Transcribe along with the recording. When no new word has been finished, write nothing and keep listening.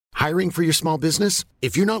Hiring for your small business?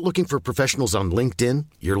 If you're not looking for professionals on LinkedIn,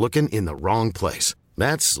 you're looking in the wrong place.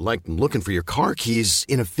 That's like looking for your car keys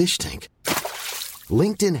in a fish tank.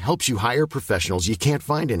 LinkedIn helps you hire professionals you can't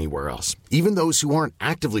find anywhere else, even those who aren't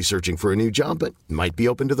actively searching for a new job but might be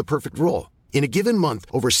open to the perfect role. In a given month,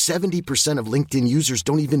 over 70% of LinkedIn users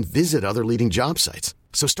don't even visit other leading job sites.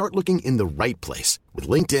 So start looking in the right place. With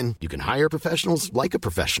LinkedIn, you can hire professionals like a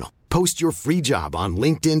professional. Post your free job on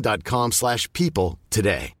linkedin.com/people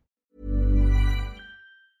today.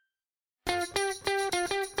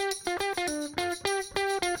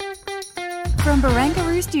 From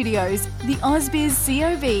Barangaroo Studios, the AusBiz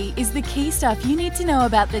COB is the key stuff you need to know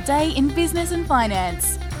about the day in business and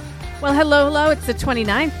finance. Well, hello. It's the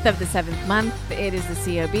 29th of the 7th month. It is the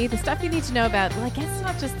COB, the stuff you need to know about, well, I guess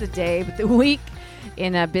not just the day, but the week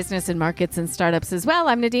in business and markets and startups as well.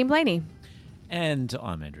 I'm Nadine Blaney. And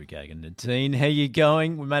I'm Andrew Gagan. Nadine, how you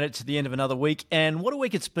going? We made it to the end of another week. And what a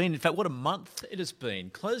week it's been. In fact, what a month it has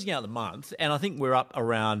been. Closing out the month. And I think we're up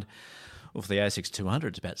around, well, for the ASX 200,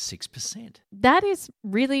 it's about 6%. That is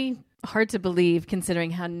really hard to believe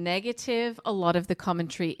considering how negative a lot of the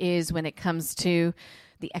commentary is when it comes to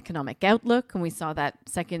the economic outlook. And we saw that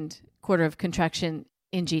second quarter of contraction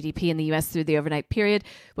in GDP in the US through the overnight period.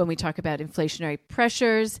 When we talk about inflationary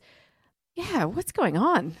pressures, yeah, what's going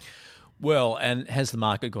on? Well, and has the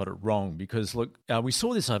market got it wrong? Because, look, we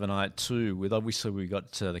saw this overnight too, with obviously we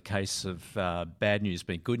got the case of bad news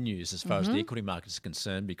being good news as far as the equity market is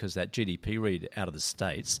concerned, because that GDP read out of the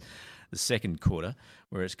States, the second quarter,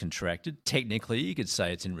 where it's contracted. Technically, you could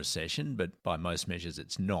say it's in recession, but by most measures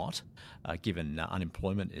it's not, given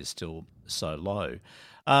unemployment is still so low.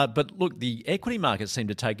 But look, the equity markets seem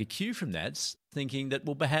to take a cue from that, thinking that,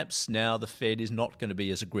 well, perhaps now the Fed is not going to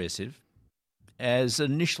be as aggressive as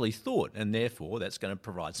initially thought, and therefore that's going to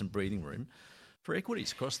provide some breathing room for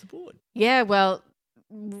equities across the board. Yeah, well,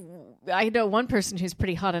 I know one person who's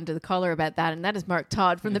pretty hot under the collar about that, and that is Mark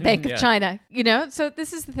Todd from the Bank of China. You know, so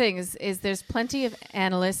this is the thing: is there's plenty of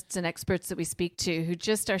analysts and experts that we speak to who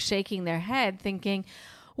just are shaking their head, thinking,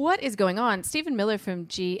 "What is going on?" Stephen Miller from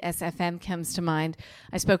GSFM comes to mind.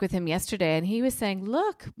 I spoke with him yesterday, and he was saying,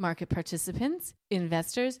 "Look, market participants,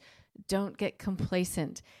 investors, don't get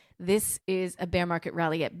complacent. This is a bear market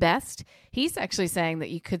rally at best." He's actually saying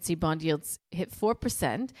that you could see bond yields hit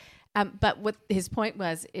 4%. But what his point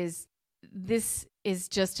was is this is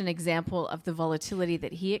just an example of the volatility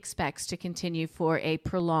that he expects to continue for a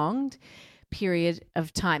prolonged period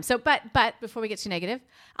of time. So, but before we get too negative,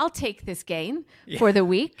 I'll take this gain for the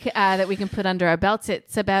week that we can put under our belts.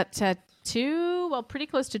 It's about pretty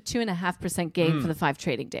close to 2.5% gain for the 5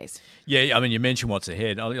 trading days. Yeah, I mean, you mentioned what's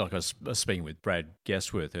ahead. I was speaking with Brad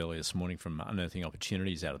Gasworth earlier this morning from Unearthing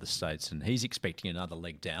Opportunities out of the States, and he's expecting another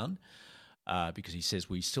leg down because he says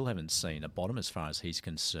we still haven't seen a bottom as far as he's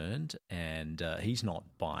concerned, and he's not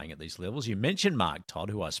buying at these levels. You mentioned Mark Todd,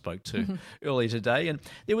 who I spoke to earlier today, and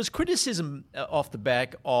there was criticism off the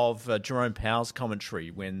back of Jerome Powell's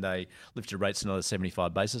commentary when they lifted rates another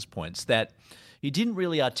 75 basis points that he didn't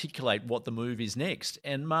really articulate what the move is next.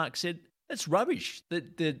 And Mark said, that's rubbish.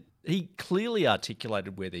 That he clearly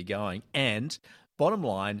articulated where they're going. And bottom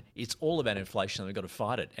line, it's all about inflation and they've got to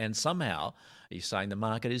fight it. And somehow he's saying the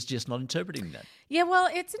market is just not interpreting that. Yeah, well,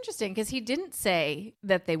 it's interesting because he didn't say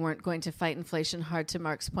that they weren't going to fight inflation hard, to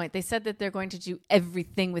Mark's point. They said that they're going to do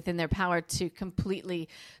everything within their power to completely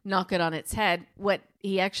knock it on its head. What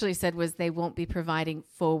he actually said was they won't be providing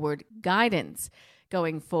forward guidance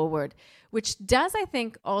going forward, which does, I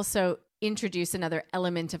think, also introduce another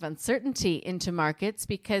element of uncertainty into markets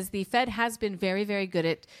because the Fed has been very, very good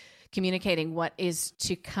at communicating what is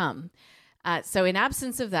to come. So in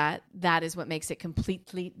absence of that, that is what makes it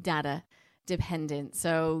completely data dependent.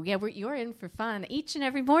 So yeah, you're in for fun each and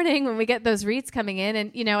every morning when we get those reads coming in.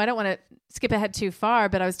 And, you know, I don't want to skip ahead too far,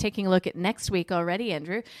 but I was taking a look at next week already,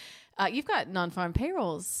 Andrew. You've got non-farm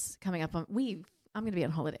payrolls coming up on I'm going to be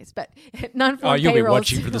on holidays, but non-farm you'll payrolls. be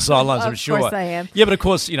watching from the sidelines, I'm sure. Of course I am. Yeah, but of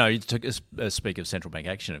course, you know, you took speak of central bank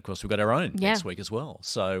action. Of course, we've got our own next week as well.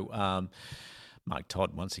 So, Mark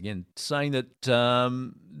Todd once again saying that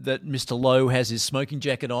that Mr. Lowe has his smoking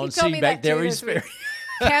jacket on. Sitting back there, he's very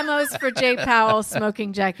camos for Jay Powell,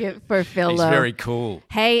 smoking jacket for Phil Lowe. He's very cool.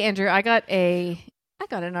 Hey, Andrew, I got an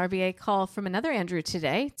RBA call from another Andrew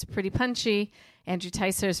today. It's pretty punchy. Andrew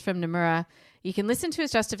Tysers from Nomura. You can listen to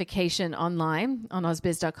his justification online on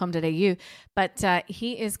ausbiz.com.au, but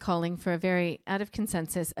he is calling for a very, out of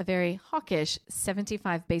consensus, a very hawkish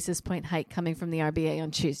 75 basis point hike coming from the RBA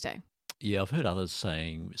on Tuesday. Yeah, I've heard others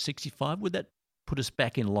saying 65. Would that put us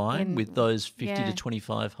back in line with those 50 to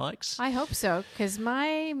 25 hikes? I hope so, because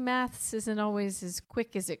my maths isn't always as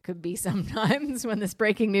quick as it could be sometimes when this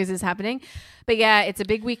breaking news is happening. But yeah, it's a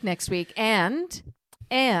big week next week. And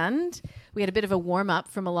we had a bit of a warm up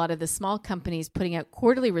from a lot of the small companies putting out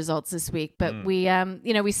quarterly results this week. But we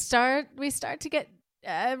start to get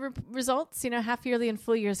results, half yearly and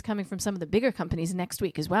full years coming from some of the bigger companies next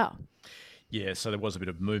week as well. Yeah, so there was a bit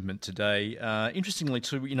of movement today. Interestingly,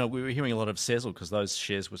 too, we were hearing a lot of Sezzle because those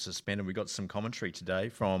shares were suspended. We got some commentary today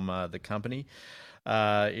from the company.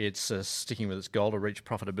 It's sticking with its goal to reach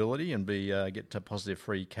profitability and get to positive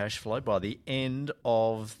free cash flow by the end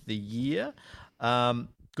of the year.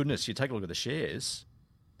 Goodness, you take a look at the shares;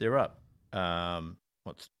 they're up 300%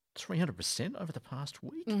 over the past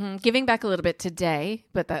week. Mm-hmm. Giving back a little bit today,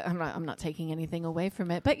 but I'm not taking anything away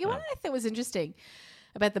from it. But what I thought was interesting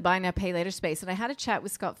about the buy now, pay later space, and I had a chat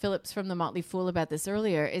with Scott Phillips from the Motley Fool about this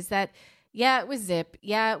earlier, is that, it was Zip,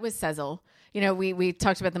 it was Sezzle. We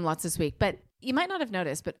talked about them lots this week, but you might not have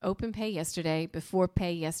noticed, but OpenPay yesterday, Before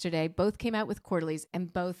Pay yesterday, both came out with quarterlies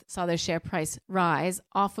and both saw their share price rise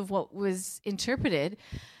off of what was interpreted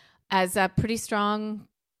as a pretty strong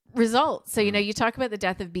result. So, you talk about the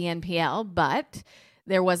death of BNPL, but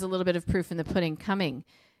there was a little bit of proof in the pudding coming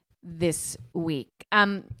this week.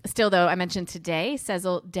 Still, though, I mentioned today,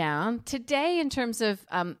 Sezzle down. Today, in terms of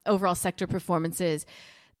overall sector performances,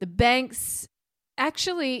 the banks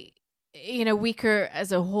actually, weaker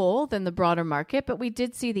as a whole than the broader market, but we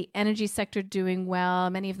did see the energy sector doing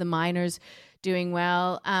well, many of the miners doing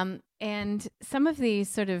well, and some of the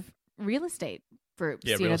sort of real estate groups,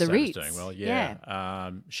 the REITs. is doing well.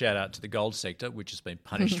 Shout out to the gold sector, which has been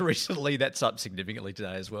punished recently. That's up significantly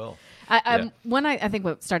today as well. I think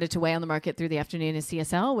what started to weigh on the market through the afternoon is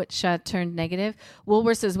CSL, which turned negative.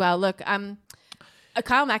 Woolworths as well. Look,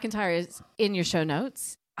 Kyle McIntyre is in your show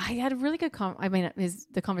notes. I had a really good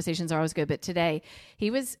the conversations are always good, but today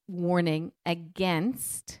he was warning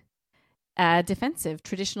against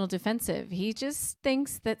traditional defensive. He just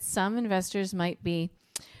thinks that some investors might be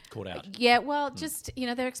caught out. Yeah, well, just,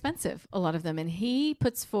 they're expensive, a lot of them. And he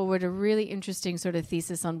puts forward a really interesting sort of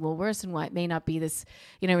thesis on Woolworths and why it may not be this,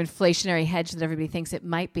 inflationary hedge that everybody thinks it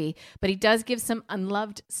might be. But he does give some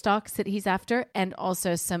unloved stocks that he's after and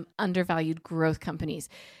also some undervalued growth companies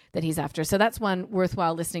that he's after. So that's one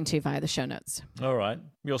worthwhile listening to via the show notes. All right.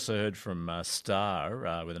 We also heard from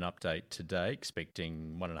Star with an update today,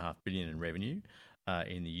 expecting $1.5 billion in revenue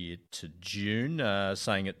in the year to June,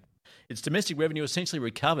 saying its domestic revenue essentially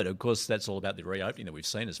recovered. Of course, that's all about the reopening that we've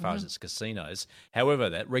seen as far as its casinos. However,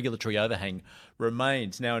 that regulatory overhang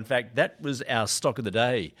remains. Now, in fact, that was our stock of the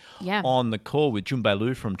day on the call with Junbei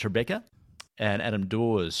Liu from Tribeca and Adam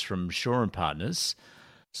Dawes from Shaw & Partners.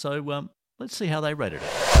 So let's see how they rated it.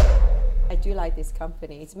 I do like this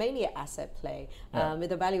company. It's mainly an asset play.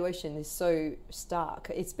 The valuation is so stark.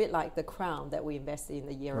 It's a bit like the Crown that we invested in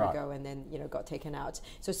a year ago and then got taken out.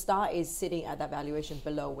 So Star is sitting at that valuation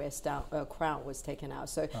below where Crown was taken out.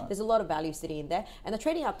 So there's a lot of value sitting in there, and the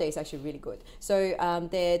trading update is actually really good. So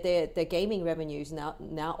their gaming revenue is now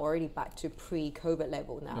already back to pre-COVID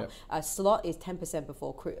level now. Slot is 10%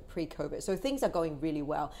 before pre-COVID. So things are going really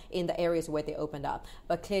well in the areas where they opened up.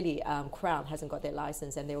 But clearly, Crown hasn't got their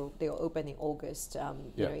license, and they will open in August,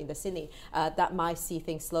 in the Sydney. That might see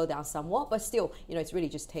things slow down somewhat, but still, it's really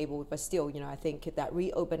just table. But still, I think that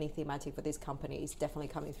reopening thematic for this company is definitely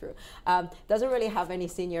coming through. Doesn't really have any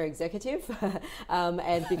senior executive,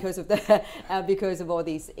 and because of all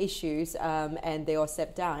these issues, and they all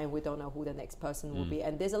stepped down, and we don't know who the next person will be.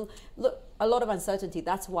 And there's a lot of uncertainty.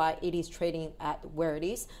 That's why it is trading at where it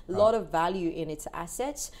is. A lot of value in its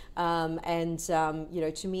assets, and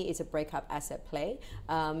to me, it's a breakup asset play.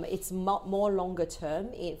 It's more longer term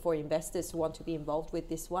for investors who want to be involved with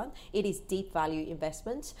this one. It is deep value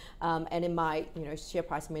investment, and it might, share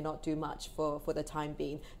price may not do much for the time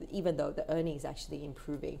being, even though the earnings actually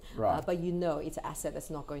improving. But it's an asset that's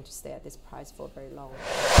not going to stay at this price for very long.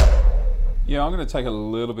 Yeah, I'm going to take a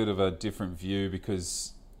little bit of a different view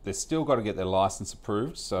because they've still got to get their license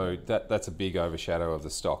approved, so that's a big overshadow of the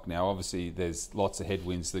stock. Now, obviously, there's lots of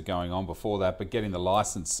headwinds that are going on before that, but getting the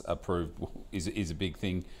license approved is a big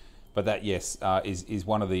thing. But that, yes, is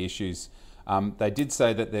one of the issues. They did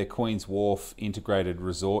say that their Queen's Wharf integrated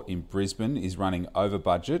resort in Brisbane is running over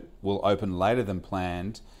budget, will open later than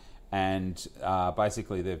planned, and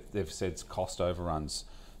basically they've said it's cost overruns.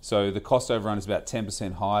 So the cost overrun is about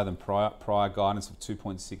 10% higher than prior guidance of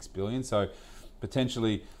 $2.6 billion. So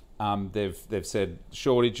potentially they've said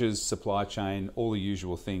shortages, supply chain, all the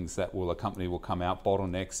usual things that a company will come out,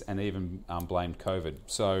 bottlenecks, and even blamed COVID.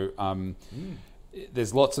 So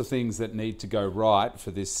there's lots of things that need to go right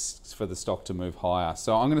for the stock to move higher.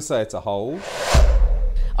 So I'm going to say it's a hold.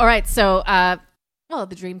 All right, so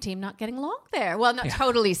the dream team not getting along there. Well, not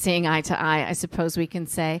totally seeing eye to eye, I suppose we can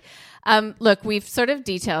say. Look, we've sort of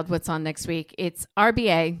detailed what's on next week. It's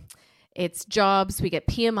RBA, it's jobs. We get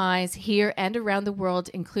PMIs here and around the world,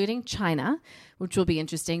 including China, which will be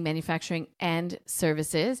interesting, manufacturing and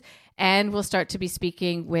services. And we'll start to be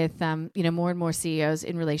speaking with more and more CEOs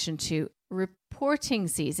in relation to reporting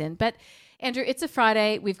season. But Andrew, it's a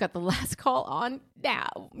Friday. We've got the last call on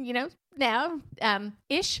now,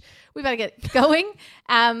 ish. We better get going.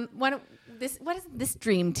 What does this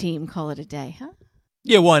dream team call it a day, huh?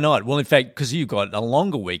 Yeah, why not? Well, in fact, because you've got a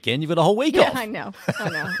longer weekend, you've got a whole week off. I know.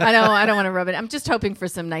 I don't want to rub it. I'm just hoping for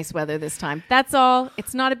some nice weather this time. That's all.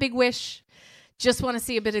 It's not a big wish. Just want to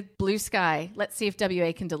see a bit of blue sky. Let's see if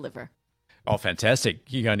WA can deliver. Oh, fantastic.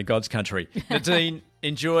 You're going to God's country. Nadine,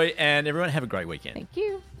 enjoy, and everyone have a great weekend. Thank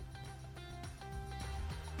you.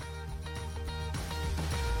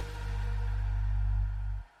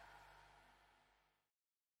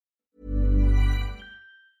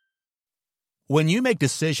 When you make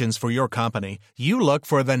decisions for your company, you look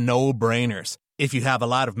for the no-brainers. If you have a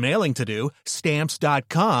lot of mailing to do,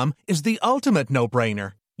 Stamps.com is the ultimate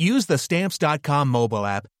no-brainer. Use the Stamps.com mobile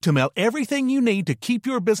app to mail everything you need to keep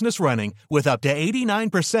your business running with up to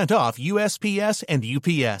 89% off USPS and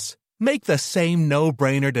UPS. Make the same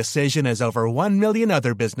no-brainer decision as over 1 million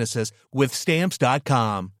other businesses with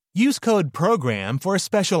Stamps.com. Use code PROGRAM for a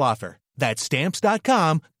special offer. That's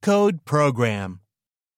Stamps.com, code PROGRAM.